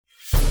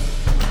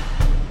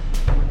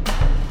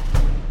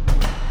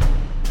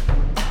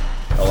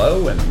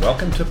Hello and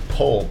welcome to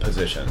Pole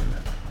Position,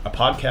 a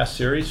podcast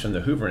series from the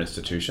Hoover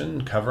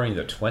Institution covering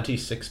the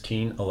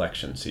 2016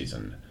 election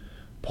season.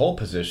 Pole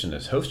Position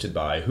is hosted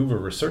by Hoover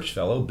Research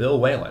Fellow Bill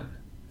Whalen,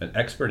 an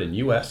expert in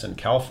U.S. and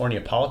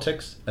California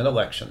politics and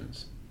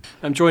elections.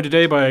 I'm joined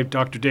today by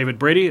Dr. David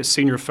Brady, a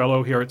senior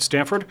fellow here at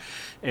Stanford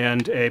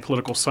and a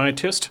political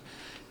scientist.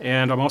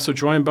 And I'm also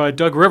joined by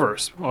Doug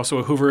Rivers, also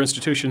a Hoover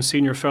Institution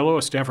senior fellow,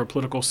 a Stanford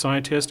political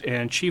scientist,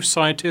 and chief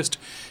scientist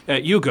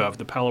at YouGov,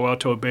 the Palo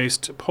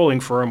Alto-based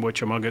polling firm,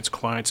 which among its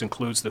clients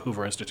includes the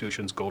Hoover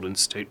Institution's Golden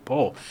State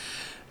Poll.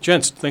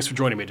 Gents, thanks for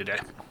joining me today.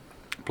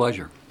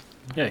 Pleasure.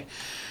 Okay.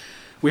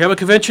 We have a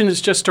convention that's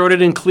just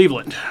started in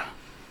Cleveland.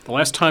 The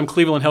last time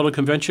Cleveland held a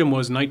convention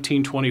was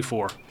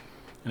 1924.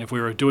 And if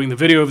we were doing the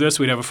video of this,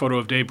 we'd have a photo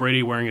of Dave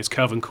Brady wearing his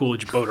Calvin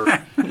Coolidge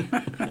boater.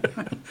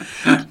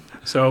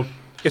 So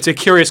it's a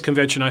curious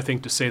convention, I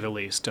think, to say the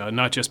least,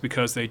 not just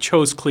because they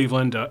chose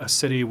Cleveland, a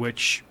city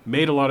which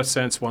made a lot of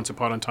sense once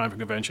upon a time for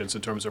conventions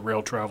in terms of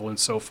rail travel and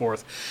so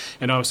forth,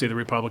 and obviously the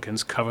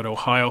Republicans covet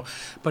Ohio,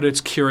 but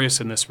it's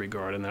curious in this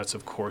regard, and that's,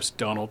 of course,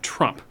 Donald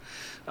Trump.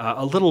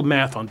 A little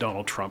math on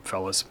Donald Trump,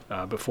 fellas,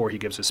 before he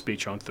gives his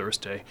speech on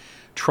Thursday.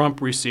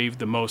 Trump received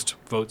the most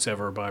votes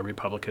ever by a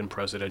Republican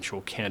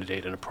presidential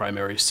candidate in a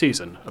primary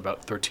season,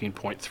 about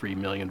 13.3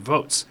 million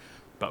votes.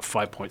 About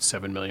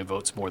 5.7 million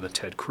votes more than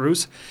Ted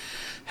Cruz.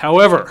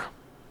 However,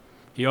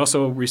 he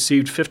also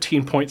received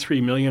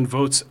 15.3 million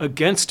votes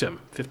against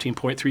him,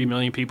 15.3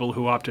 million people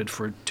who opted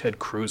for Ted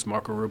Cruz,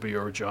 Marco Rubio,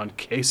 or John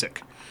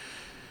Kasich.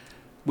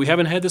 We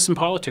haven't had this in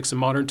politics in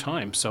modern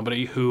times.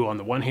 Somebody who, on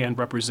the one hand,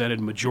 represented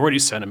majority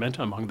sentiment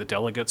among the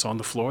delegates on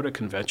the Florida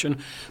convention,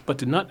 but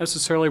did not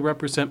necessarily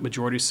represent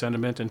majority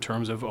sentiment in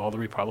terms of all the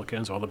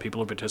Republicans, all the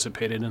people who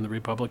participated in the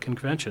Republican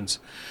conventions.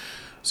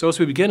 So as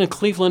we begin in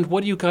Cleveland,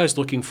 what are you guys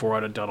looking for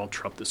out of Donald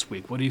Trump this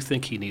week? What do you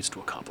think he needs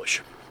to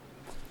accomplish?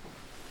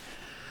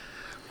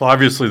 Well,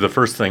 obviously, the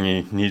first thing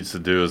he needs to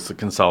do is to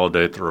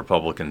consolidate the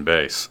Republican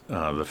base.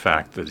 The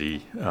fact that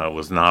he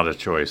was not a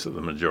choice of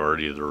the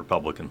majority of the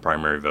Republican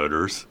primary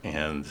voters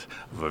and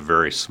of a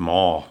very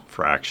small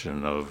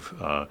fraction of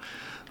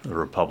the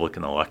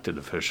Republican elected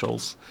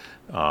officials.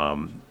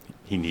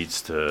 He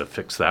needs to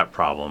fix that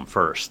problem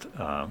first.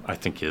 I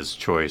think his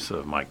choice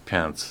of Mike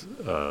Pence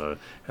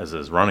as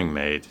his running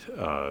mate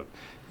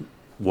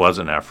was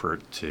an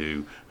effort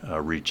to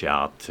reach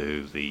out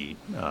to the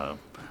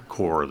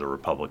core of the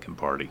Republican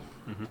Party.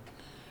 Mm-hmm.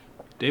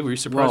 Dave, were you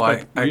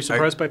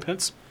surprised by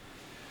Pence?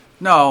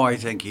 No, I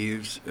think he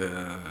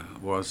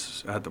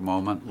was at the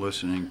moment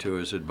listening to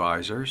his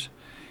advisors.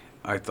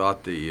 I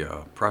thought the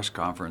press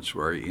conference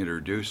where he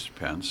introduced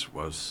Pence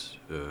was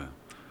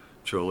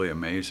truly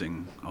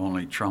amazing,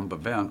 only Trump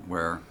event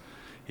where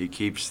he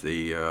keeps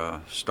the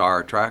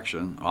star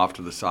attraction off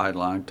to the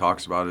sideline,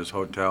 talks about his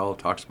hotel,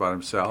 talks about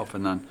himself,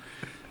 and then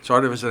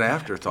sort of as an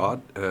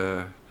afterthought,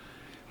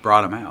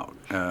 brought him out.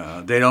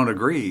 They don't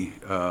agree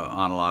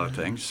on a lot of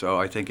things, so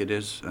I think it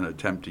is an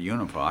attempt to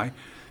unify.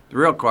 The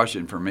real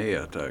question for me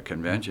at the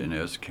convention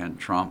is, can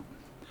Trump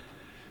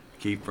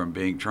keep from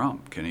being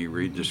Trump? Can he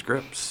read the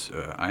scripts?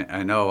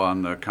 I know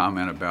on the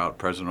comment about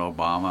President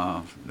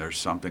Obama, there's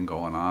something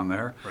going on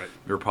there. Right.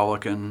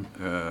 Republican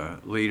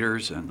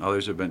leaders and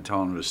others have been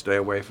telling him to stay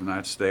away from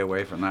that, stay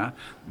away from that.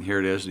 And here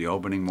it is, the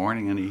opening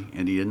morning, and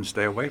he didn't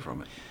stay away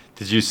from it.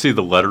 Did you see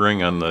the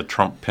lettering on the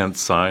Trump-Pence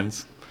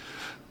signs?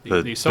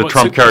 The somewhat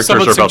Trump characters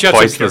are about twice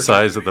character. the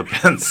size of the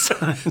Pence.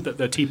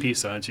 the TP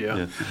signs,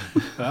 yeah.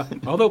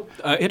 Although,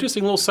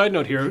 interesting little side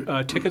note here,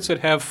 tickets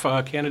that have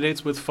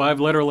candidates with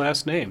 5-letter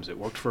last names. It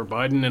worked for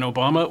Biden and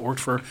Obama. It worked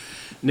for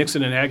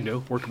Nixon and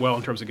Agnew. Worked well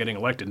in terms of getting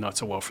elected. Not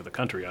so well for the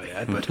country, I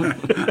add, but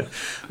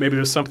maybe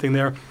there's something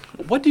there.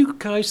 What do you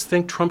guys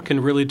think Trump can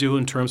really do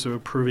in terms of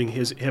improving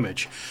his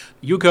image?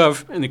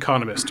 YouGov and The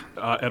Economist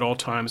at all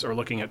times are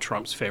looking at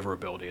Trump's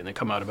favorability, and they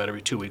come out about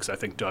every 2 weeks, I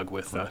think, Doug,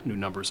 with new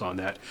numbers on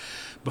that.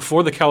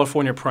 Before the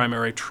California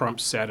primary, Trump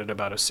sat at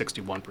about a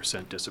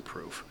 61%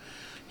 disapprove.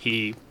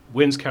 He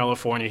wins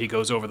California. He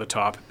goes over the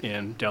top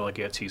in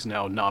delegates. He's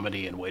now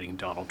nominee in waiting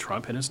Donald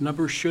Trump, and his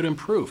numbers should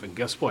improve. And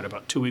guess what?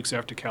 About 2 weeks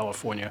after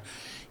California,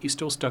 he's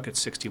still stuck at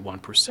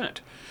 61%.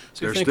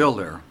 So They're still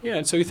there. Yeah,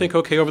 and so you think,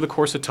 okay, over the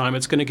course of time,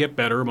 it's going to get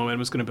better. Momentum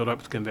is going to build up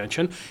at the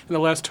convention. And the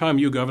last time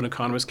YouGov and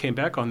Economist came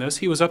back on this,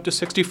 he was up to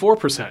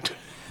 64%.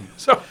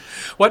 So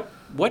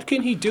what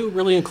can he do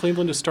really in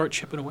Cleveland to start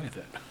chipping away at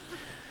that?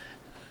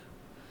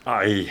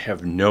 I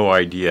have no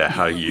idea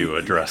how you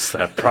address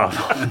that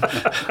problem.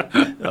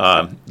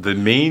 The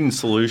main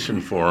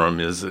solution for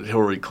him is that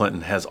Hillary Clinton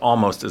has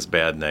almost as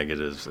bad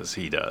negatives as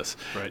he does.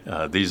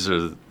 Right. These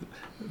are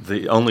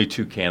the only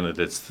two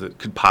candidates that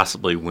could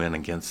possibly win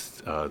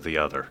against the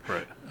other.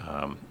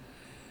 Right.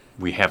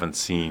 We haven't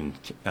seen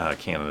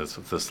candidates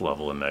with this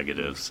level of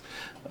negatives.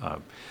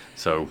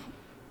 So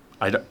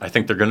I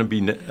think they're going to be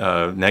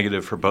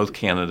negative for both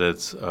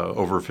candidates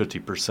over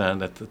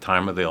 50% at the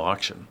time of the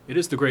election. It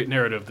is the great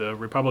narrative. The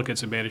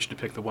Republicans have managed to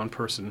pick the one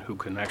person who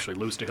can actually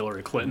lose to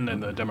Hillary Clinton,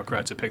 and the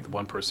Democrats have picked the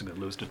one person who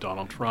can lose to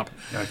Donald Trump.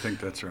 Yeah, I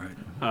think that's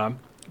right.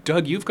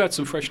 Doug, you've got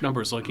some fresh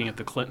numbers looking at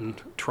the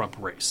Clinton-Trump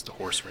race, the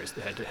horse race,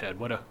 the head-to-head.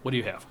 What do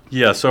you have?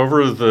 Yes,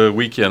 over the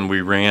weekend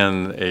we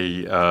ran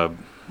a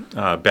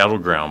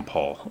battleground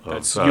poll.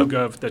 That's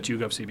YouGov. That's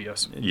YouGov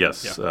CBS.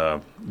 Yes,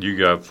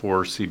 YouGov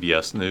for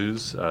CBS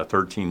News,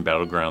 13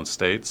 battleground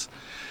states.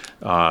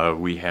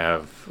 We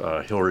have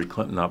Hillary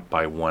Clinton up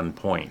by 1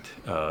 point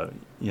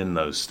in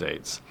those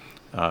states,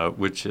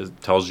 which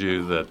tells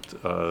you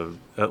that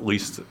at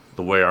least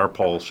the way our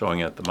poll is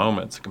showing at the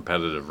moment, it's a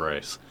competitive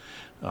race.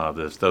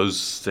 If those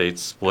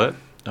states split,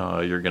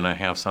 you're going to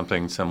have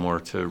something similar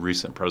to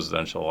recent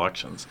presidential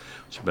elections,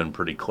 which have been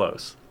pretty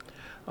close.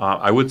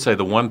 I would say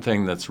the one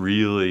thing that's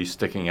really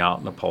sticking out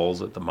in the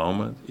polls at the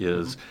moment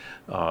is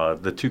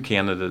the two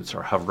candidates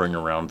are hovering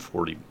around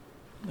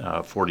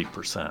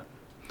 40%.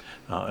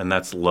 And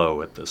that's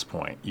low at this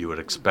point. You would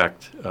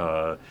expect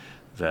that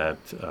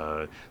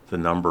the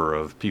number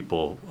of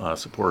people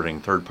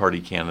supporting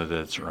third-party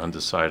candidates or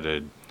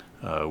undecided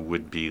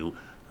would be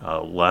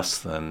less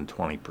than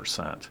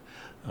 20%.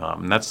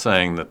 And that's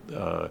saying that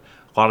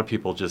a lot of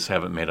people just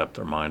haven't made up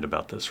their mind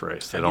about this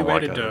race. They don't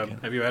like it.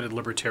 Have you added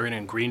Libertarian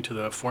and Green to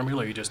the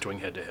formula, or are you just doing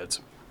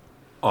head-to-heads?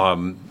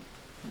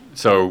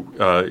 So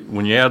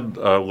when you add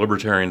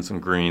Libertarians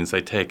and Greens,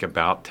 they take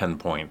about 10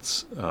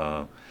 points.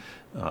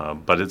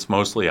 But it's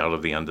mostly out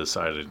of the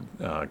undecided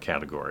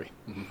category.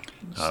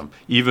 Mm-hmm.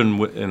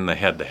 Even in the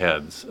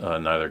head-to-heads,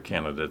 neither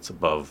candidate's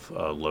above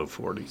low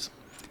 40s.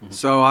 Mm-hmm.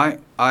 So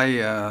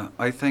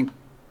I think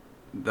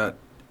that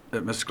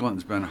Ms.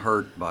 Clinton's been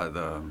hurt by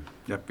the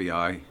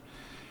FBI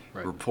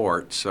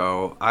report.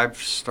 So I've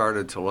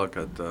started to look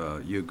at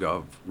the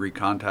YouGov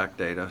recontact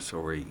data. So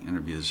we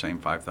interview the same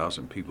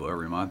 5,000 people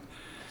every month,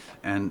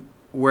 and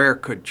where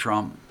could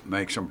Trump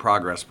make some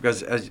progress?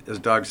 Because as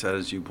Doug said,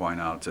 as you point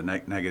out, it's a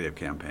negative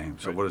campaign.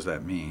 So what does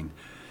that mean?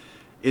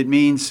 It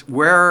means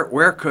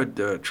where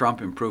could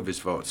Trump improve his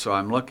vote? So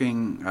I'm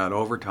looking at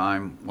over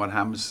time, what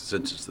happens,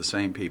 since it's the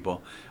same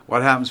people,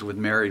 what happens with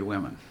married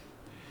women?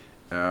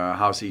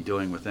 How's he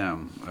doing with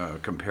them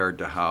compared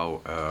to how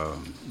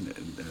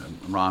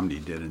Romney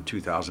did in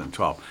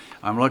 2012?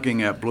 I'm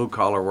looking at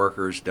blue-collar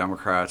workers,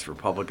 Democrats,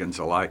 Republicans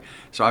alike.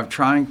 So I'm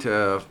trying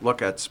to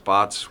look at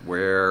spots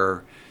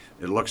where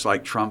it looks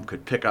like Trump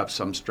could pick up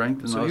some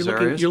strength in those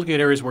areas. You're looking at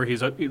areas where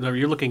he's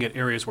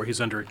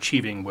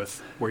underachieving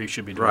with where he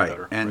should be doing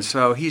better. And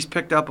so he's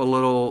picked up a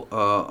little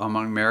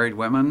among married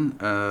women.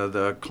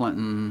 The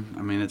Clinton,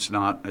 I mean, it's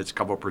a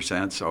couple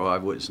percent, so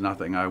it's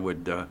nothing I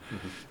would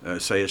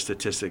say is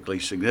statistically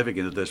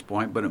significant at this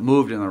point, but it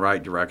moved in the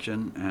right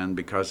direction, and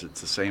because it's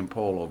the same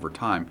poll over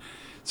time.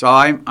 So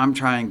I'm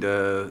trying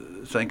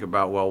to think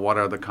about, well, what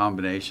are the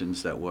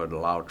combinations that would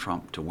allow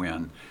Trump to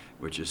win,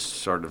 which is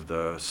sort of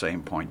the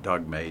same point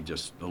Doug made,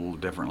 just a little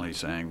differently,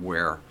 saying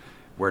where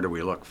do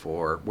we look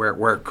for,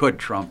 where could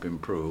Trump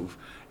improve,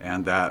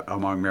 and that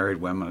among married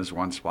women is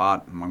one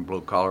spot, among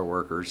blue-collar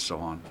workers, so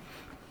on.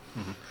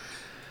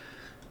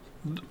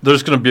 Mm-hmm.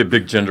 There's going to be a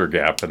big gender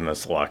gap in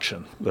this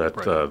election, that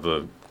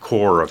the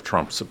core of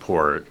Trump's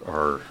support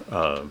are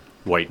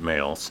white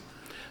males.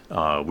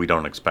 We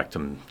don't expect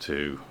him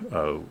to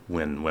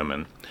win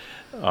women.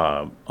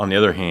 On the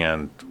other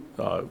hand,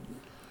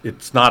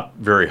 it's not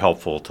very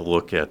helpful to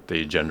look at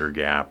the gender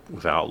gap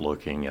without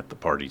looking at the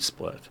party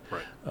split.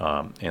 Right.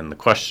 And the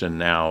question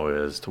now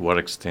is, to what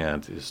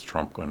extent is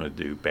Trump going to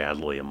do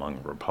badly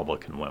among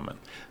Republican women?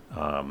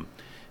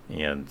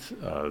 And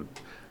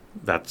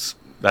that's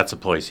a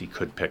place he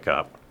could pick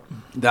up.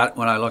 That,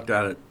 when I looked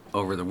at it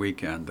over the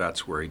weekend,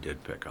 that's where he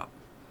did pick up.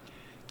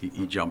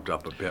 He jumped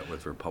up a bit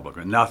with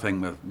Republican.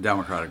 Nothing with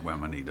Democratic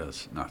women. He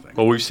does nothing.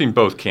 Well, we've seen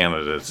both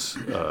candidates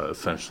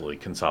essentially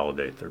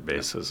consolidate their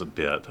bases a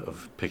bit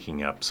of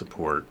picking up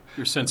support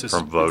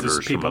from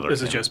voters from other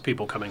candidates. Is it just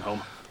people coming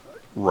home?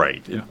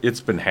 Right. Yeah.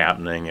 It's been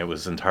happening. It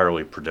was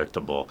entirely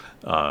predictable.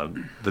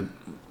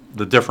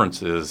 The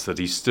difference is that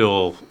he's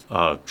still,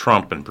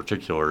 Trump in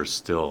particular, is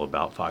still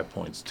about 5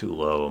 points too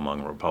low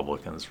among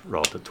Republicans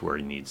relative to where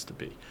he needs to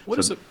be. What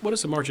is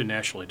the margin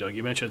nationally, Doug?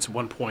 You mentioned it's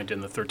 1 point in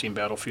the 13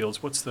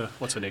 battlefields. What's the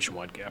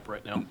nationwide gap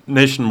right now?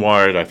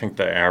 Nationwide, I think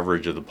the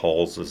average of the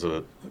polls is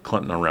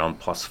Clinton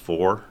around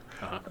 +4.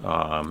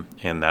 Uh-huh.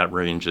 And that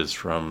ranges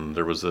from,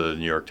 there was a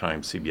New York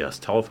Times CBS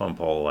telephone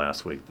poll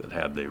last week that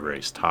had the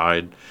race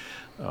tied.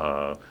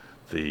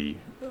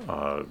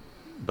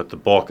 But the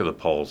bulk of the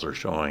polls are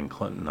showing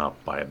Clinton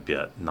up by a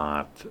bit,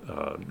 not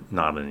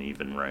an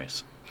even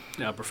race.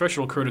 Now,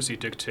 professional courtesy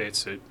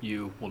dictates that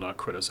you will not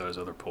criticize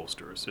other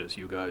pollsters, as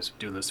you guys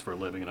do this for a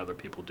living and other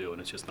people do, and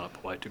it's just not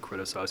polite to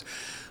criticize.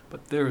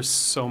 But there's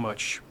so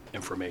much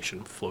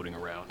information floating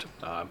around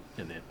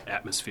in the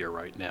atmosphere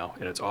right now,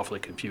 and it's awfully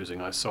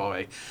confusing. I saw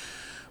a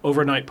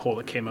overnight poll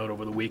that came out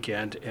over the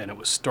weekend, and it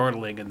was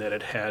startling in that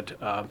it had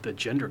the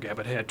gender gap.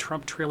 It had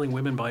Trump trailing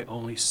women by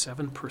only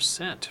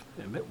 7%.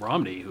 And Mitt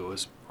Romney, who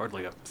was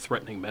hardly a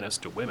threatening menace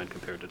to women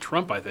compared to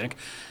Trump, I think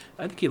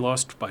he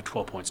lost by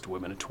 12 points to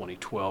women in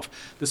 2012.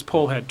 This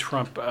poll had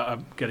Trump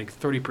getting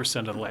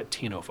 30% of the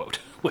Latino vote,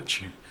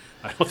 which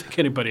I don't think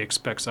anybody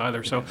expects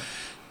either. So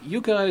you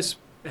guys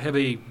have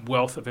a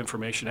wealth of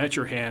information at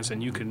your hands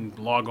and you can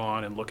log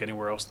on and look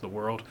anywhere else in the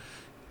world.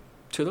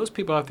 To those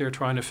people out there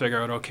trying to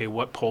figure out, okay,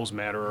 what polls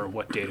matter or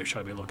what data should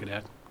I be looking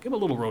at, give them a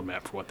little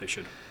roadmap for what they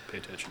should pay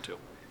attention to.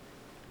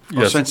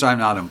 Well, since I'm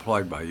not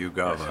employed by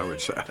YouGov, I would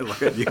say I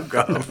look at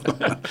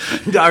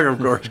YouGov. Doug, of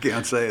course,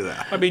 can't say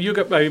that. I mean,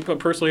 YouGov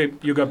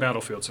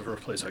Battlefield's the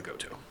first place I go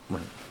to.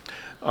 Right.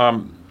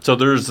 So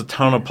there's a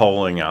ton of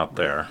polling out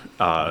there,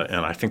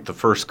 and I think the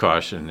first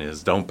caution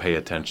is don't pay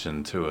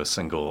attention to a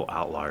single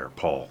outlier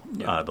poll.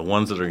 Yeah. The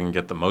ones that are going to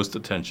get the most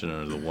attention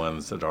are the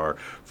ones that are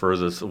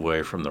furthest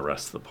away from the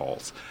rest of the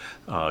polls.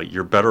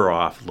 You're better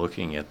off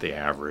looking at the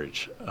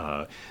average.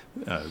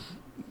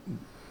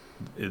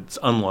 It's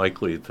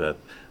unlikely that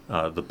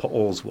the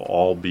polls will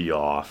all be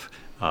off.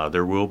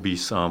 There will be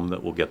some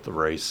that will get the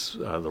race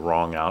the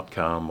wrong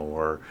outcome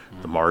or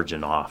the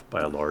margin off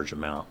by a large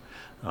amount.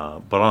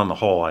 But on the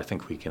whole, I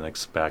think we can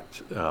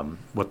expect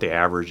what the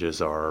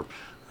averages are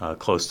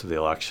close to the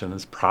election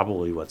is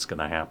probably what's going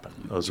to happen.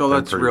 So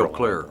that's real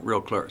clear.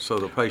 So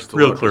the place to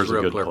look is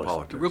Real Clear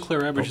Politics. The Real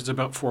Clear average is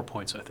about 4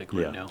 points, I think,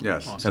 right now.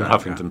 Yes. And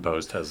Huffington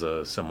Post has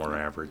a similar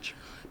average.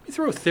 Let me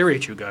throw a theory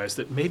at you guys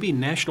that maybe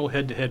national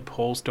head-to-head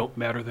polls don't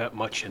matter that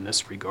much in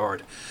this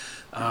regard.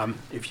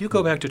 If you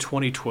go back to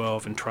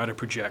 2012 and try to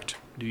project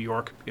New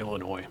York,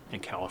 Illinois,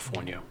 and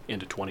California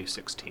into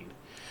 2016,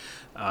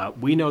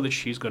 we know that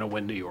she's going to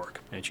win New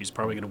York, and she's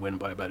probably going to win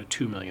by about a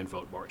 2 million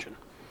vote margin.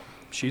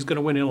 She's going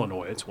to win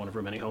Illinois. It's one of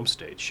her many home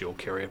states. She'll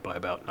carry it by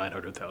about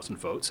 900,000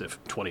 votes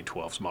if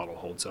 2012's model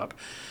holds up.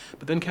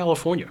 But then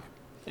California.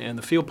 And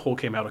the field poll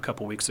came out a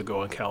couple weeks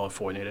ago in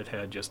California, and it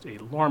had just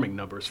alarming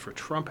numbers for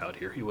Trump out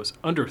here. He was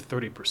under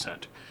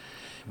 30%,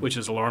 which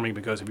is alarming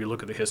because if you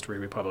look at the history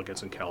of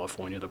Republicans in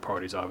California, the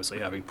party's obviously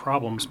having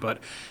problems, but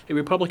a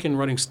Republican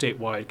running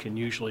statewide can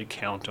usually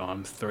count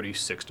on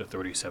 36 to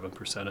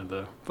 37% of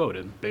the vote.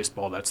 In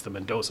baseball, that's the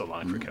Mendoza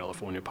line for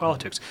California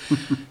politics.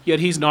 Yet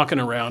he's knocking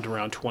around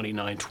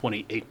 29,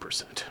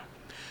 28%.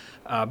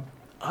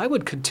 I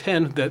would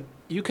contend that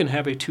you can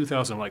have a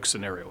 2000-like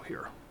scenario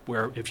here,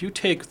 where if you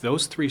take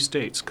those three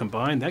states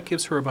combined, that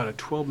gives her about a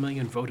 12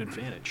 million vote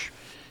advantage.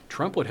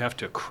 Trump would have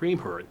to cream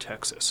her in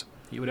Texas.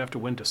 He would have to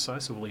win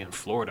decisively in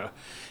Florida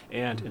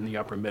and in the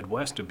upper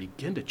Midwest to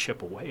begin to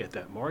chip away at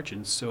that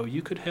margin. So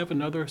you could have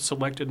another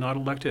selected, not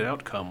elected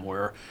outcome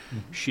where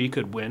she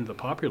could win the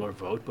popular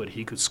vote, but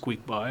he could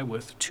squeak by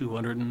with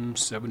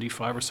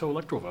 275 or so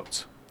electoral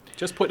votes.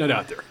 Just putting it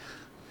out there.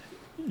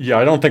 Yeah,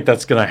 I don't think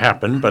that's going to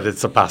happen, but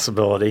it's a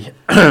possibility.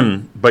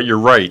 But you're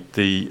right.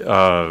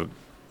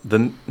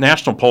 The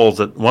national polls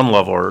at one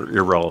level are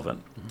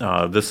irrelevant.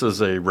 This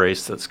is a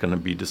race that's going to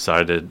be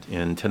decided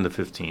in 10 to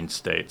 15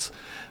 states.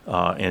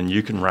 And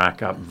you can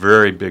rack up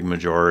very big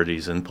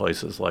majorities in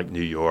places like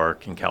New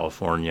York and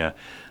California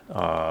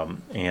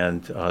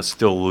and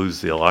still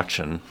lose the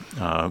election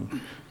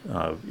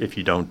if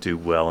you don't do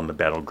well in the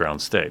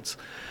battleground states.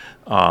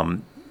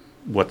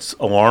 What's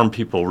alarmed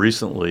people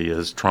recently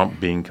is Trump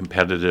being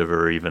competitive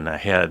or even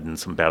ahead in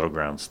some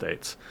battleground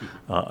states.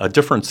 A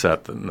different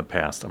set than in the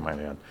past, I might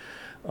add.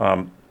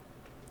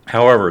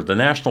 However, the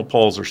national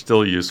polls are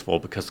still useful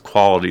because the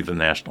quality of the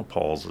national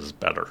polls is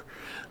better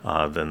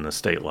than the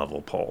state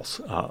level polls.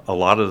 A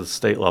lot of the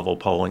state level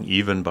polling,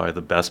 even by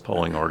the best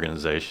polling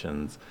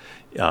organizations,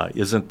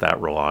 isn't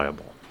that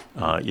reliable.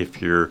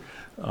 If you're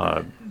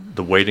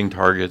the weighting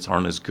targets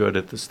aren't as good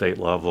at the state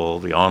level.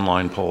 The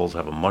online polls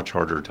have a much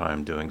harder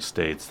time doing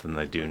states than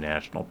they do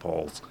national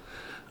polls.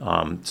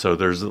 So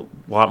there's a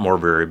lot more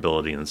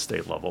variability in the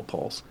state level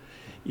polls.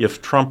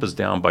 If Trump is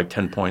down by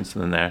 10 points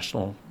in the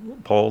national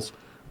polls,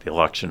 the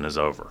election is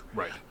over.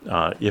 Right.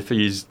 If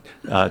he's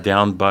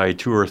down by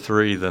 2 or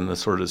 3, then the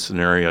sort of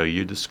scenario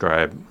you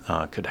describe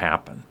could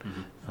happen.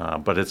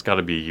 But it's got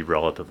to be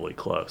relatively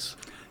close.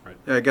 Right.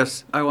 I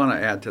guess I want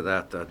to add to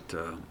that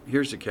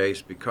here's the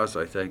case because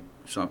I think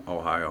some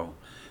Ohio,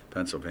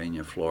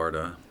 Pennsylvania,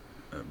 Florida,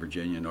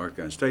 Virginia, North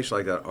Carolina, states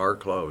like that are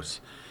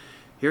close.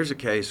 Here's a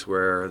case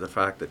where the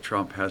fact that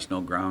Trump has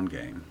no ground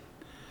game,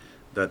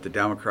 that the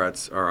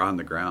Democrats are on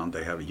the ground,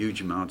 they have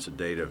huge amounts of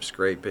data of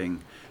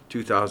scraping.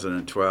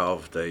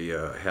 2012, they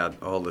had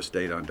all this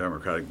data on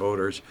Democratic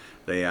voters.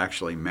 They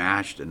actually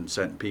matched and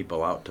sent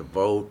people out to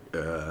vote.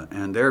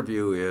 And their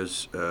view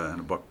is, in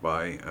a book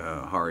by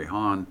Hari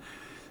Hahn,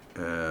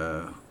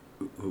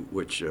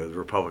 which the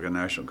Republican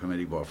National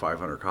Committee bought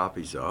 500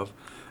 copies of,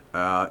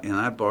 in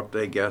that book,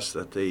 they guess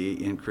that they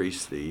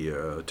increased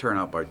the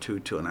turnout by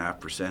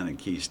 2.5% in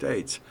key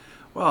states.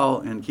 Well,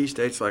 in key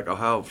states like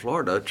Ohio,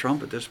 Florida,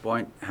 Trump at this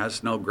point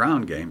has no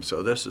ground game.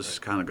 So this is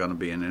kind of going to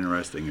be an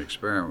interesting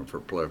experiment for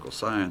political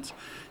science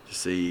to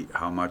see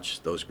how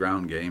much those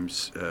ground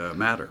games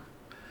matter.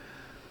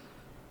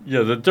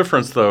 Yeah, the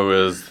difference,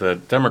 though, is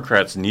that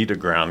Democrats need a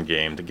ground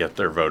game to get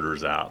their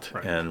voters out,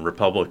 right. And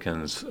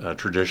Republicans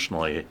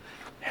traditionally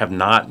have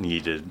not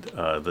needed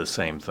the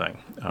same thing.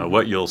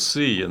 What you'll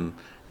see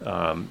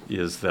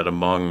is that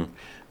among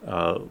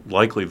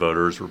likely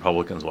voters,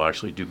 Republicans will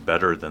actually do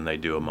better than they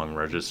do among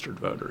registered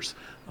voters.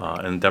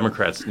 And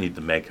Democrats need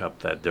to make up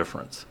that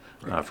difference.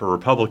 For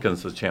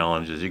Republicans, the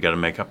challenge is you got to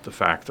make up the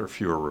fact there are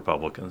fewer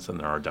Republicans than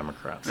there are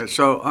Democrats.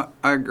 So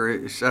I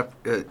agree,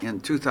 except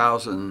in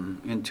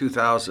 2000,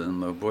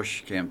 the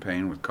Bush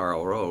campaign with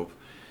Karl Rove,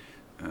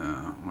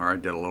 where I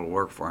did a little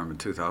work for him in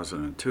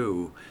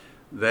 2002,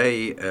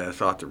 they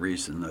thought the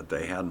reason that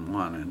they hadn't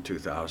won in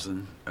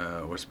 2000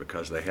 was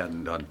because they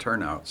hadn't done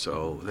turnout.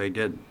 So they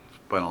did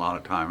spend a lot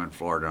of time in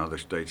Florida and other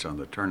states on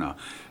the turnout,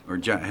 or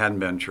hadn't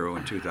been true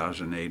in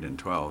 2008 and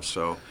 12.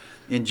 So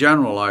in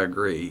general, I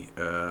agree.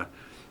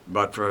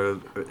 But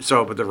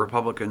the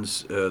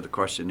Republicans, the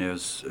question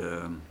is,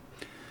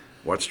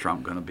 what's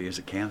Trump going to be as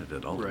a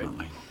candidate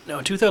ultimately? Right. Now,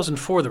 in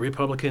 2004, the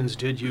Republicans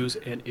did use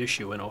an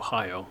issue in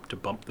Ohio to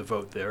bump the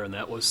vote there, and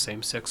that was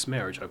same-sex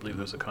marriage. I believe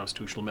there was a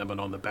constitutional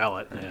amendment on the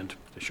ballot. And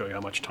to show you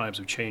how much times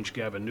have changed,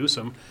 Gavin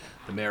Newsom,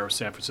 the mayor of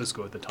San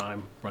Francisco at the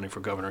time, running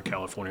for governor of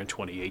California in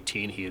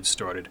 2018, he had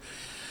started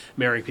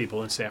marrying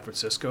people in San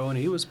Francisco, and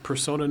he was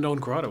persona non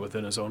grata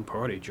within his own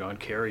party. John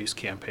Kerry's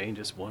campaign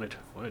just wanted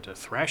to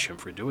thrash him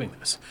for doing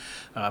this.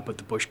 But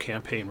the Bush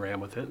campaign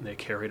ran with it, and they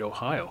carried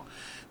Ohio.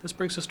 This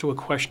brings us to a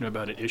question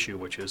about an issue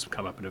which has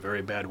come up in a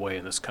very bad way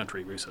in this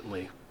country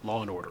recently,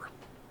 law and order.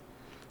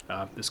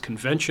 This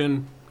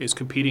convention is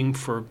competing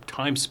for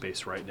time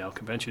space right now.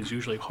 Conventions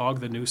usually hog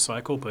the news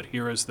cycle, but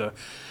here is the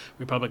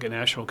Republican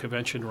National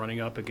Convention running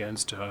up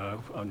against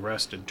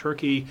unrest in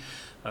Turkey,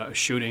 a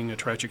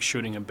tragic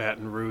shooting in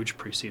Baton Rouge,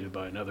 preceded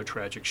by another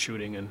tragic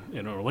shooting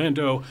in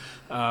Orlando,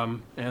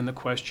 and the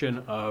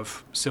question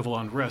of civil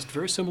unrest,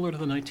 very similar to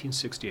the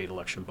 1968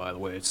 election, by the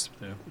way. It's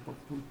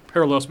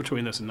parallels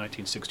between this and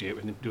 1968.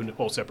 We're doing a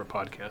whole separate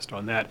podcast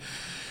on that.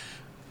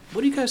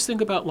 What do you guys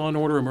think about law and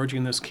order emerging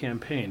in this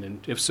campaign?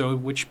 And if so,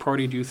 which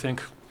party do you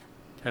think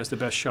has the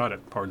best shot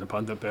at, pardon the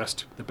pun, the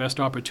best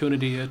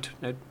opportunity at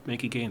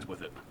making gains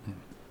with it?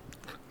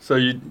 So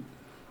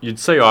you'd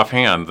say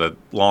offhand that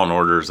law and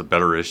order is a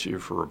better issue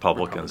for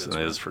Republicans than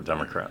it is for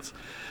Democrats.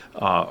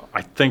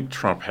 I think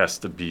Trump has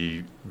to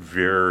be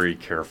very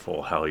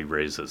careful how he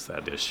raises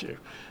that issue.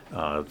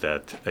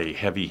 That a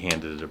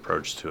heavy-handed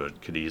approach to it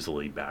could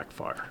easily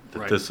backfire.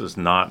 That This is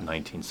not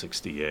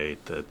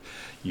 1968. That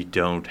you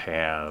don't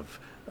have,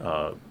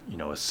 a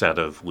set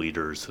of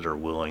leaders that are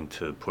willing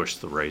to push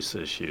the race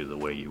issue the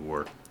way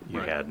you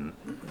hadn't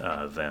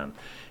then.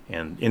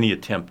 And any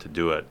attempt to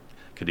do it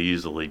could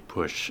easily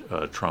push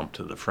Trump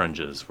to the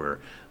fringes where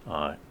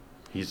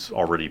he's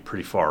already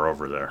pretty far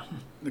over there.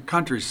 The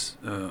country's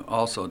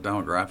also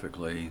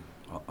demographically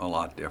a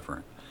lot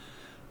different.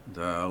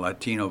 The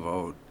Latino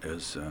vote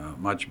is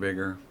much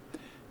bigger.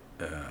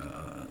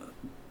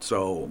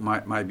 So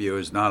my view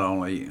is not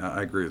only,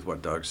 I agree with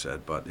what Doug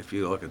said, but if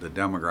you look at the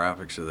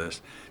demographics of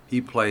this, he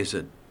plays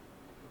it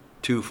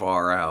too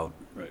far out.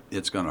 Right.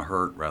 It's going to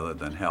hurt rather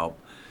than help.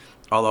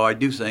 Although I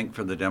do think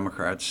for the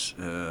Democrats,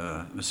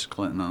 Mrs.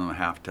 Clinton will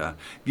have to,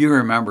 if you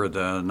remember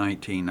the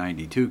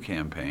 1992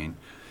 campaign,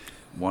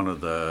 one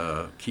of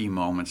the key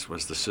moments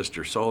was the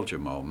Sister Soldier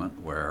moment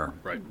where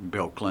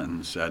Bill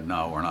Clinton said,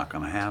 no, we're not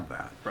going to have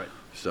that. Right.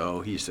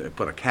 So he said,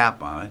 put a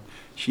cap on it.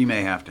 She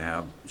may have to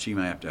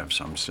have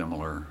some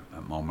similar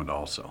moment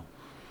also.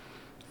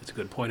 That's a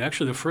good point.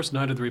 Actually, the first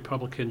night of the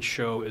Republican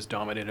show is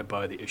dominated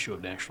by the issue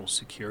of national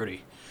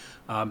security.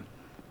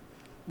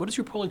 What does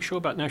your polling show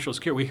about national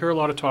security? We hear a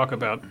lot of talk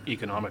about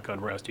economic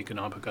unrest,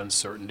 economic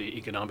uncertainty,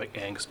 economic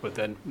angst, but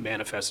then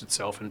manifests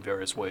itself in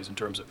various ways in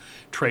terms of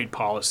trade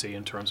policy,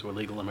 in terms of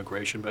illegal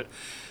immigration. But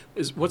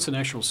what's the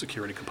national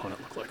security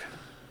component look like?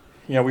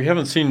 Yeah, we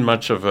haven't seen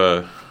much of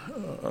a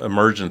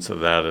emergence of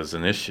that as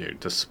an issue,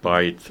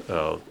 despite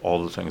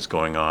all the things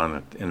going on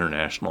at the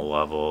international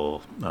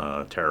level,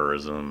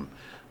 terrorism.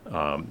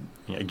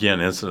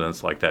 Again,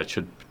 incidents like that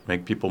should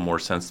make people more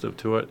sensitive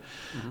to it.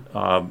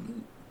 Mm-hmm.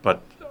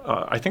 But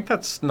I think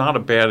that's not a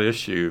bad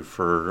issue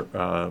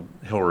for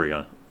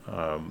Hillary.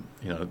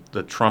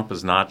 That Trump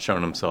has not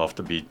shown himself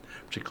to be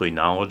particularly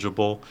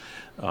knowledgeable.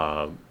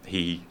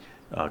 He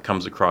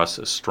comes across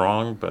as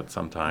strong, but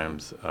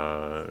sometimes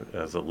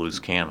as a loose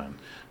cannon.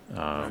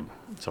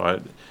 So I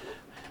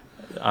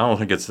don't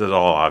think it's at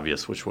all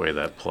obvious which way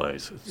that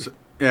plays.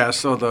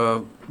 So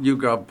the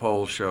YouGov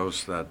poll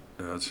shows that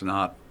it's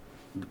not.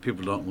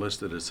 People don't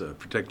list it as a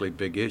particularly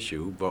big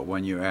issue, but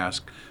when you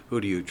ask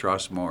who do you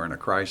trust more in a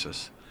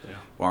crisis,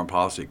 foreign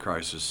policy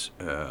crisis,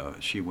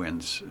 she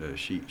wins.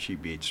 She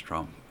beats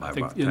Trump by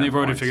about 10 and they've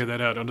already points. figured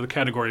that out. Under the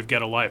category of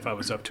Get a Life, I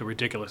was up to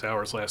ridiculous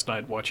hours last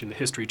night watching the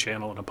History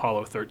Channel and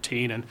Apollo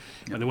 13, and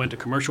when they went to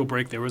commercial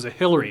break, there was a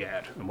Hillary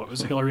ad. And what was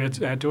the Hillary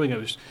ad doing?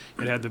 It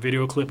had the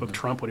video clip of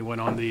Trump when he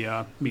went on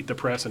the Meet the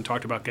Press and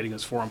talked about getting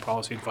his foreign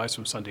policy advice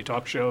from Sunday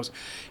talk shows,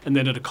 and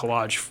then did a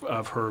collage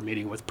of her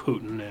meeting with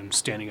Putin and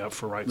standing up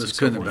for rights. This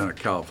couldn't have been a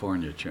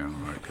California channel,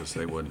 right? Because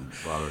they wouldn't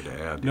bother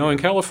to add. No, in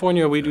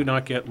California, we do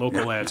not get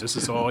local ads. This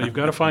is all. You've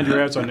got to find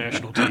your ads on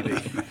national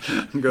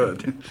TV.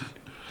 Good.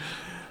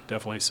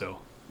 Definitely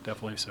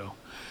so.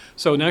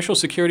 So national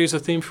security is a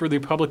theme for the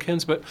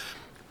Republicans, but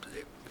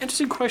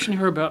interesting question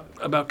here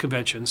about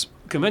conventions.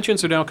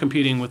 Conventions are now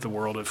competing with the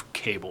world of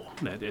cable.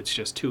 It's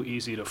just too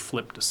easy to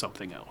flip to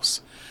something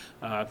else.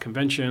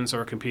 Conventions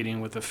are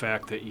competing with the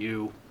fact that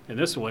you, in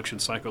this election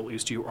cycle at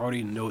least, you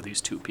already know these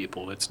two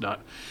people. It's not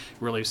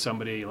really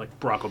somebody like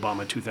Barack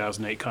Obama in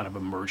 2008 kind of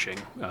emerging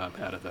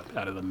out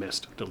of the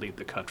mist to lead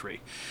the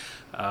country.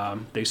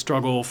 They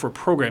struggle for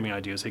programming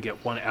ideas. They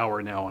get 1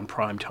 hour now on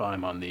prime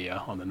time on the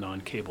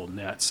non-cable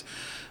nets.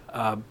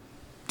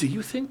 Do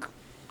you think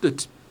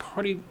that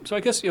party? So I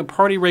guess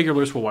party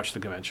regulars will watch the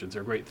conventions.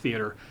 They're great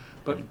theater,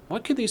 but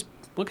what can these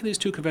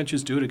two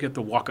conventions do to get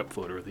the walk-up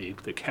voter, the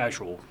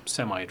casual,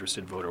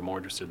 semi-interested voter, more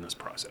interested in this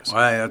process?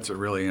 Well, that's a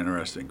really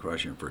interesting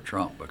question for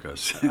Trump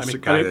because it's the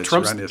guy that's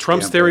run his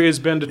Trump's campaign. theory has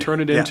been to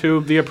turn it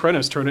into The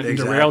Apprentice, turn it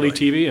into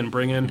reality TV, and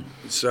bring in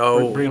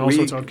all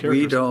sorts of characters.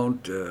 We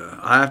don't.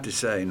 I have to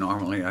say,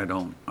 normally I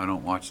don't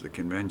watch the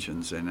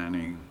conventions in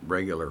any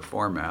regular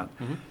format,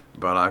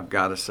 but I've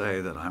got to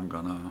say that I'm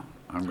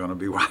gonna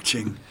be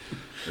watching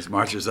as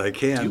much as I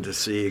can to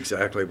see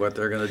exactly what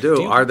they're going to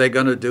do. Are they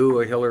going to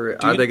do a Hillary?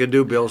 Are they going to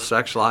do Bill's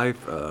sex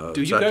life?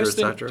 Do you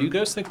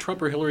guys think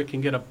Trump or Hillary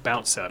can get a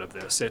bounce out of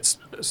this?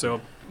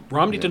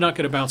 Romney did not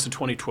get a bounce in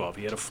 2012.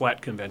 He had a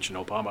flat convention.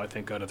 Obama, I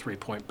think, got a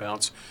 3-point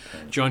bounce.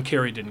 John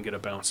Kerry didn't get a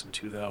bounce in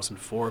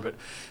 2004. But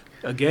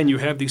again, you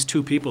have these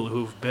two people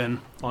who've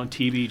been on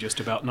TV just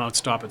about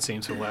nonstop, it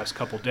seems, for the last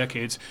couple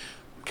decades.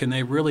 Can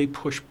they really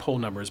push poll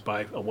numbers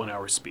by a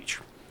 1-hour speech?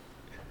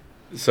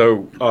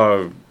 So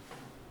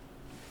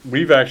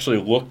we've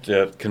actually looked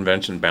at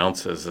convention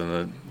bounces,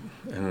 and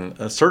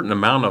a certain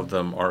amount of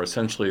them are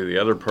essentially the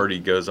other party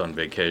goes on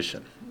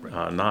vacation,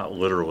 not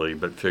literally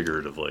but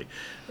figuratively.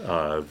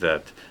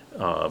 That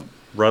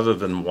rather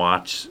than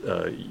watch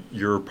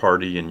your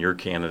party and your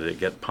candidate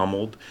get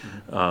pummeled,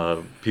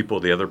 people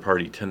of the other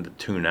party tend to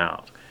tune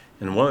out.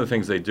 And one of the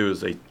things they do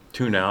is they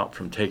tune out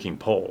from taking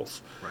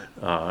polls.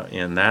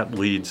 And that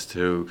leads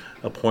to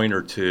a point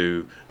or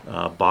two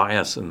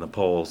bias in the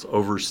polls,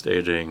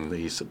 overstating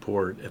the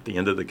support at the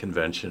end of the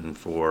convention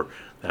for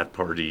that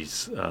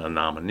party's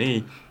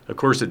nominee. Of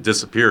course, it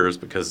disappears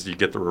because you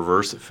get the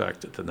reverse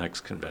effect at the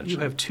next convention. You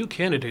have two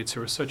candidates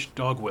who are such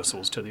dog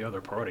whistles to the other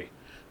party.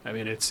 I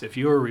mean, if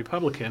you're a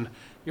Republican,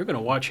 you're going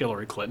to watch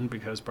Hillary Clinton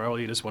because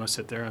probably you just want to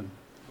sit there and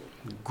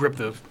grip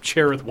the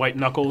chair with white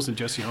knuckles and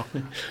just,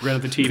 grin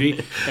at the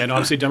TV. And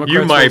obviously Democrats...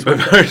 You might, but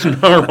most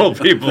normal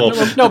people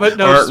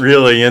aren't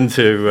really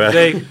into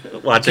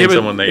watching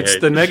someone they hate. It's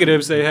the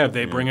negatives they have.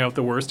 They bring out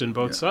the worst in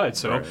both sides.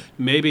 So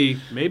maybe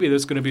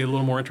there's going to be a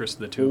little more interest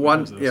in the two.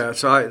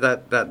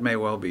 That may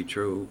well be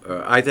true.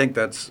 I think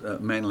that's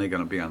mainly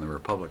going to be on the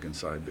Republican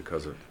side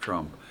because of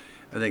Trump.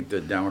 I think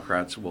the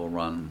Democrats will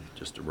run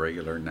just a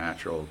regular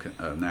national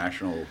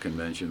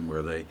convention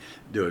where they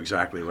do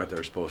exactly what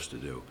they're supposed to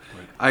do.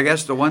 Right. I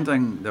guess the one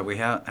thing that we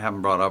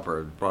haven't brought up,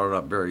 or brought it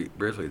up very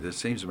briefly, this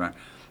seems to matter,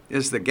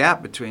 is the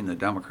gap between the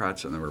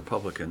Democrats and the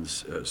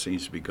Republicans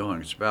seems to be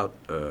going. It's about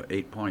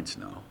 8 points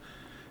now.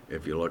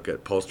 If you look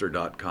at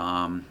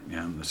pollster.com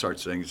and the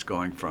sorts of things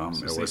going from...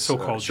 So it's the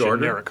so-called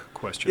generic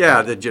question.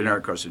 Yeah, the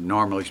generic question.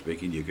 Normally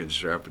speaking, you can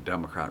strap a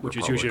Democrat, which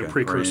Republican, is usually a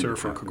precursor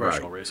for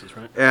congressional races,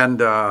 right? And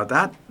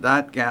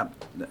that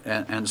gap,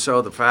 and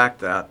so the fact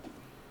that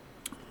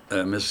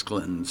Mrs.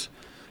 Clinton's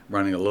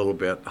running a little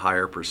bit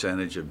higher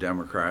percentage of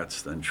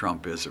Democrats than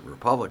Trump is of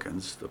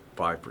Republicans, the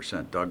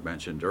 5% Doug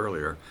mentioned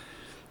earlier,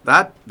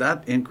 that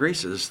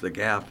increases the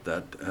gap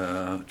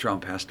that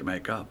Trump has to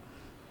make up.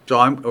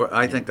 So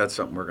I think that's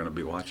something we're going to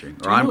be watching,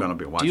 I'm going to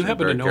be watching. Do you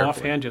happen to know carefully.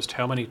 offhand just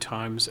how many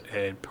times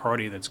a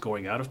party that's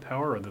going out of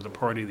power, or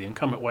the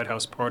incumbent White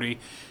House party,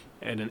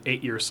 in an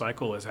 8-year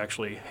cycle has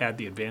actually had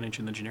the advantage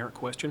in the generic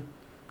question?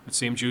 It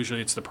seems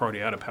usually it's the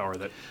party out of power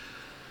that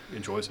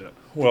enjoys it.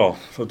 Well,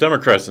 the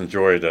Democrats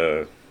enjoyed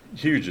a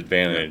huge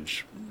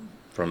advantage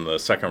from the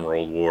Second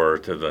World War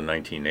to the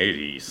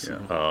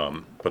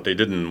 1980s, but they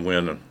didn't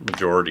win a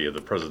majority of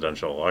the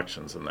presidential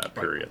elections in that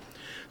period.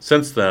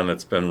 Since then,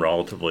 it's been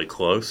relatively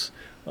close,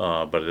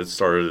 but it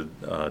started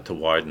to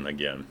widen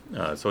again.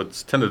 So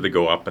it's tended to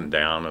go up and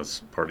down as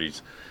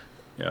parties,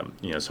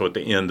 so at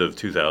the end of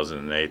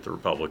 2008, the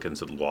Republicans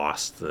had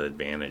lost the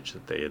advantage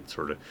that they had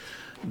sort of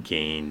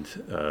gained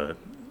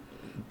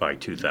by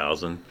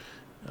 2000.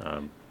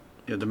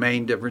 The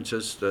main difference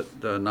is that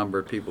the number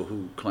of people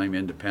who claim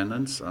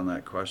independence on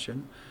that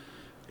question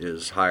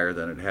is higher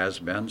than it has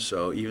been.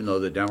 So even though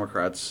the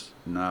Democrats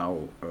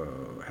now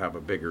have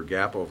a bigger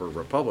gap over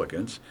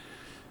Republicans,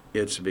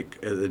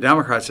 the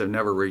Democrats have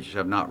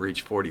not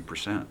reached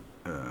 40%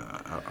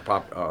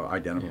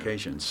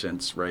 identification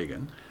since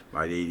Reagan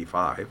by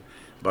 '85,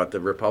 but the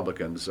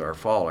Republicans are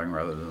falling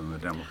rather than the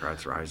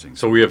Democrats rising.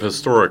 So we have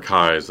historic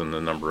highs in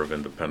the number of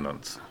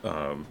independents,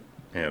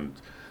 and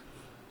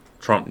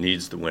Trump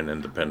needs to win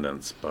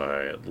independents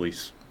by at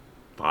least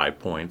 5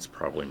 points,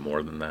 probably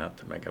more than that,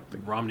 to make up the...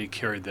 Romney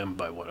carried them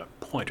by, a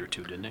point or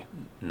two, didn't he?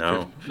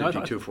 No.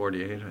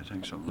 52-48, I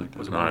think, something like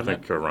that. No, I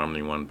think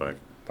Romney won by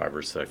 5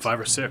 or 6. 5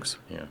 or 6.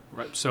 Yeah.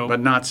 Right. So, but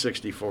not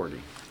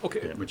 60-40.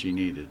 Okay. Yeah. Which he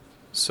needed.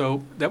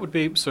 So that would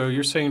be... So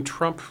you're saying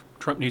Trump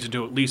needs to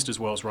do at least as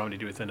well as Romney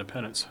did with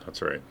independents.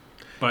 That's right.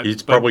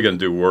 He's probably going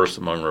to do worse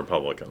among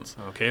Republicans.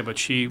 Okay, but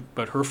she'll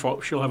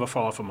have a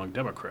fall-off among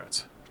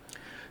Democrats.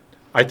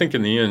 I think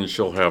in the end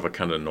she'll have a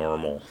kind of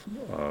normal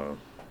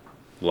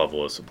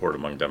level of support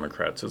among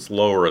Democrats. It's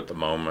lower at the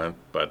moment,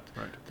 but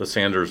the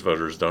Sanders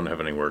voters don't have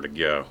anywhere to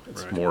go.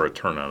 It's more a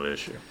turnout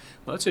issue.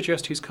 Well, I'd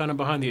suggest he's kind of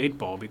behind the 8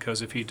 ball,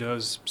 because if he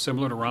does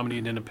similar to Romney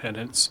in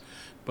independents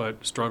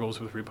but struggles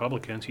with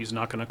Republicans, he's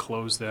not going to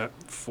close that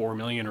 4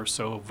 million or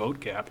so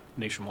vote gap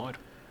nationwide.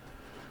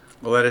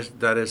 Well,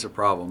 that is a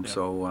problem. Yeah.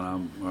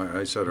 So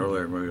I said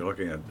earlier, when we were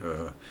looking at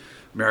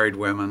married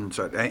women,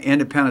 so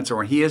independents,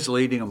 or he is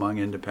leading among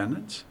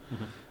independents,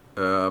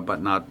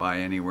 but not by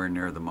anywhere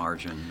near the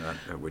margin that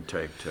it would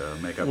take to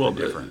make up the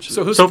difference.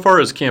 So far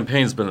his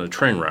campaign's been a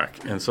train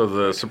wreck, and so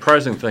the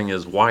surprising thing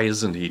is, why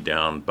isn't he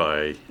down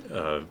by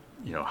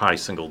high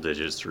single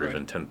digits or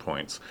even 10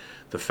 points?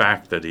 The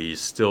fact that he's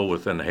still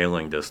within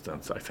hailing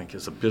distance, I think,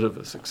 is a bit of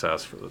a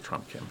success for the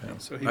Trump campaign.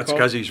 So that's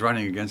because he's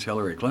running against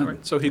Hillary Clinton.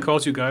 Right. So he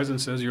calls you guys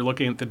and says, you're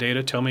looking at the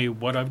data, tell me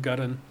what I've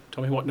got and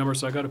tell me what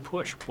numbers I got to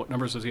push. What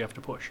numbers does he have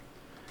to push?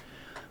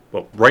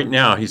 Well, right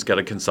now he's got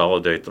to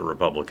consolidate the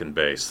Republican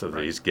base so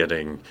that he's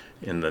getting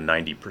in the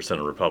 90%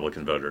 of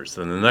Republican voters.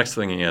 Then the next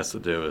thing he has to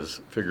do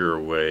is figure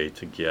a way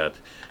to get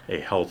a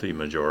healthy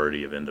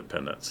majority of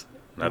independents.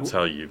 And that's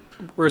how you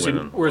Where's he win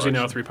an now with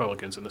election.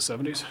 Republicans? In the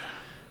 70s?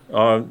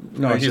 No,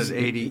 he's at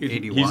 80,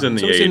 81. He's in the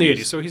So 80s. he's in the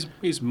 80s, so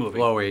he's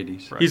moving. Low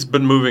 80s. Right. He's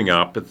been moving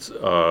up. It's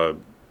the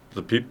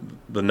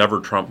Never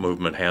Trump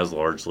movement has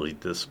largely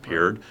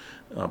disappeared.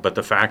 But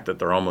the fact that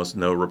there are almost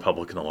no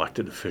Republican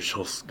elected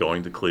officials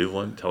going to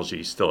Cleveland tells you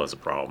he still has a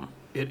problem.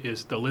 It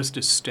is. The list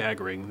is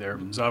staggering.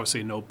 There's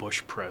obviously no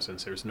Bush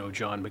presence. There's no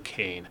John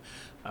McCain.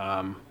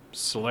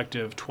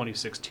 Selective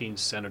 2016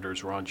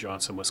 senators: Ron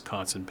Johnson,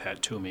 Wisconsin;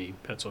 Pat Toomey,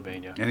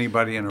 Pennsylvania.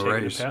 Anybody in a Taking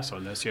race? a pass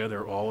on this. Yeah,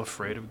 they're all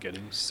afraid of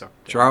getting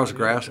sucked down. Charles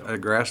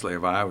Grassley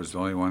of Iowa was the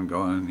only one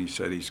going. He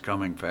said he's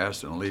coming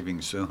fast and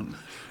leaving soon.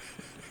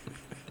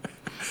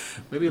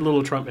 Maybe a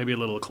little Trump, maybe a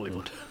little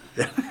Cleveland.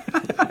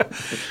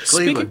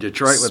 Cleveland,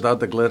 Detroit without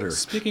the glitter.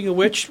 Speaking of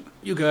which,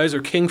 you guys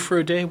are king for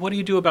a day. What do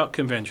you do about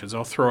conventions?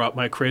 I'll throw out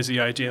my crazy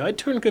idea. I'd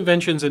turn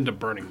conventions into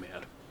Burning Man.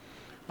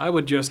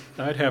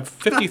 I'd have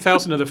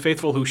 50,000 of the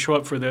faithful who show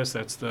up for this.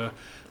 That's the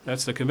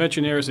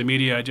conventionaires, the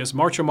media. I just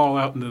march them all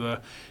out into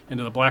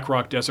the Black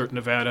Rock Desert,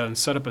 Nevada, and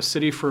set up a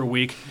city for a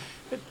week.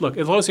 Look,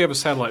 as long as you have a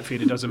satellite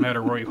feed, it doesn't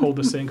matter where you hold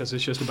this thing, because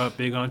it's just about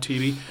being on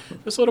TV.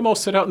 Just let them all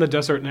sit out in the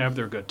desert and have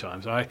their good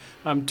times.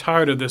 I'm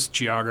tired of this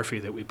geography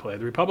that we play.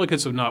 The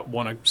Republicans have not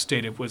won a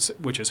state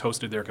which has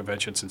hosted their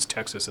convention since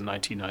Texas in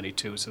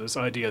 1992. So this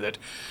idea that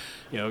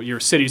your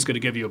city's going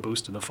to give you a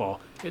boost in the fall,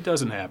 it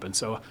doesn't happen.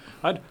 So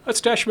I'd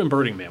stash them in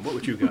Burning Man. What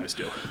would you guys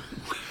do?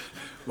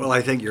 Well,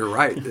 I think you're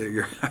right.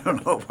 I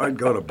don't know if I'd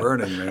go to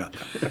Burning Man,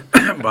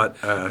 but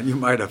you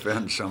might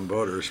offend some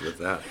voters with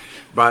that.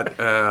 But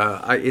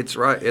it's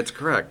right. It's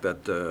correct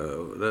that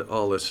that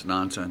all this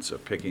nonsense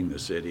of picking the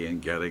city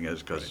and getting it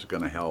because it's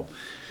going to help,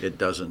 it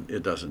doesn't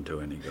do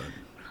any good.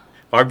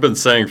 I've been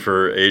saying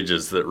for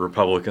ages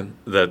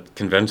that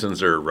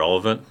conventions are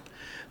irrelevant,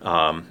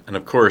 and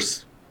of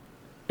course,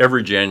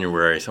 every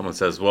January someone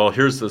says, "Well,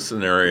 here's the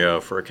scenario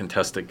for a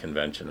contested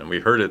convention," and we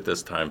heard it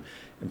this time.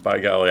 And by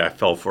golly, I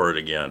fell for it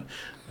again.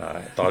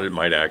 I thought it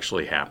might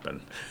actually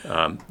happen.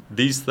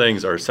 These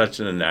things are such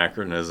an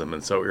anachronism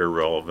and so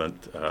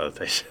irrelevant.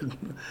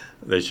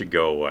 They should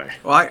go away.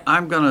 Well,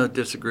 I'm going to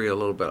disagree a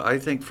little bit. I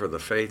think for the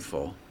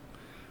faithful,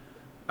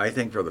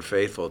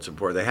 it's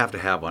important. They have to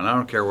have one. I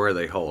don't care where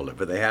they hold it,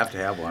 but they have to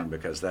have one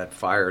because that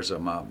fires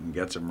them up and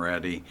gets them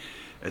ready,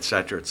 et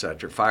cetera,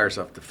 fires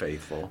up the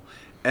faithful.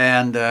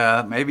 And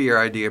maybe your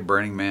idea of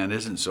Burning Man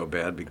isn't so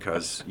bad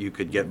because you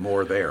could get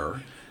more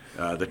there.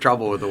 The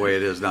trouble with the way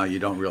it is now, you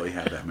don't really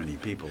have that many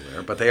people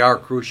there, but they are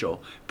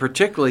crucial,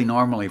 particularly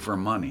normally for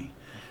money.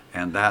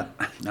 And that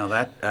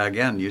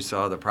again, you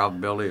saw the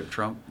probability of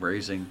Trump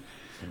raising.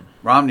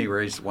 Romney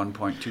raised spent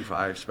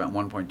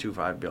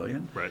 $1.25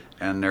 billion, right?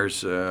 And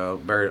there's a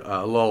very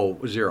low,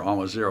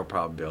 almost zero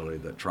probability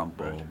that Trump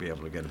will be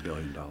able to get $1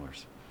 billion.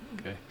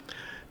 Okay.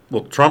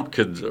 Well, Trump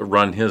could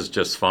run his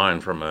just fine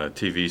from a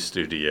TV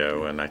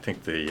studio, and I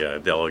think the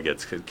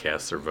delegates could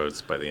cast their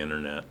votes by the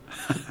internet.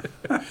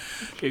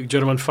 Okay,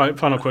 gentlemen,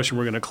 final question.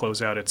 We're going to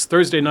close out. It's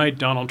Thursday night.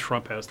 Donald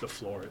Trump has the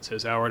floor. It's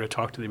his hour to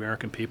talk to the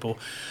American people.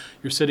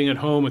 You're sitting at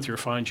home with your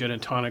fine gin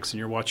and tonics, and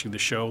you're watching the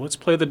show. Let's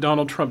play the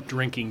Donald Trump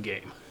drinking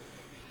game.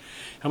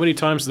 How many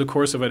times in the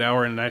course of an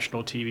hour on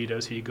national TV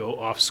does he go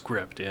off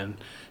script and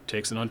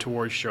takes an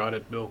untoward shot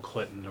at Bill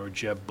Clinton or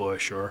Jeb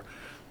Bush or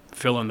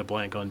fill in the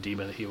blank on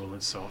demon that he will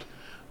insult?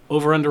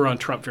 Over under on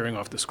Trump veering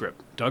off the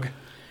script. Doug?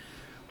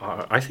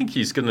 I think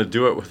he's going to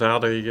do it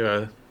without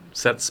a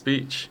set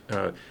speech.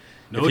 No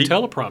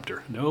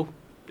teleprompter. No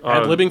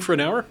ad-libbing for an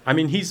hour? I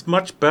mean, he's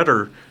much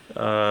better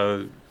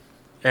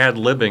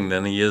ad-libbing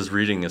than he is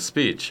reading a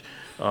speech.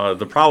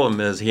 The problem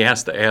is he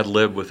has to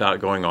ad-lib without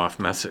going off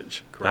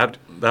message. Correct.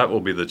 That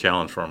will be the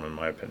challenge for him, in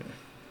my opinion.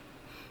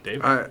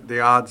 Dave?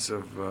 The odds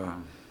of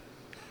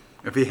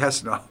if he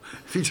doesn't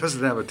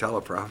have a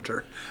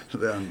teleprompter,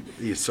 then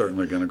he's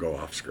certainly going to go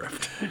off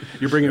script.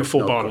 You're bringing a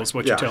full bottle is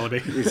what you're telling me.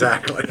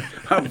 Exactly.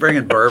 I'm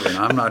bringing bourbon.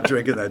 I'm not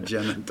drinking that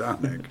gin and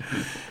tonic.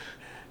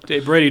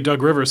 Dave Brady,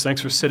 Doug Rivers,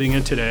 thanks for sitting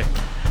in today.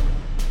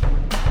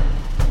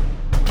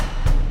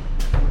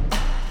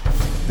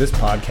 This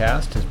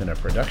podcast has been a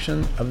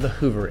production of the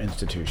Hoover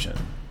Institution.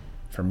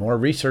 For more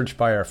research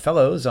by our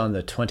fellows on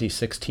the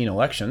 2016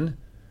 election,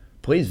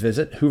 please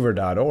visit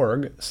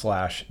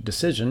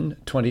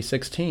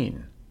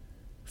hoover.org/decision2016.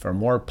 For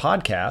more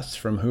podcasts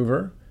from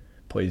Hoover,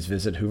 please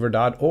visit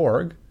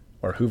hoover.org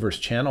or Hoover's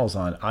channels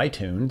on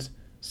iTunes,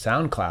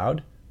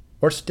 SoundCloud,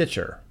 or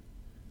Stitcher.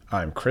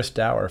 I'm Chris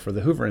Dower for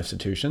the Hoover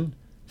Institution.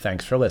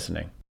 Thanks for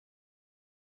listening.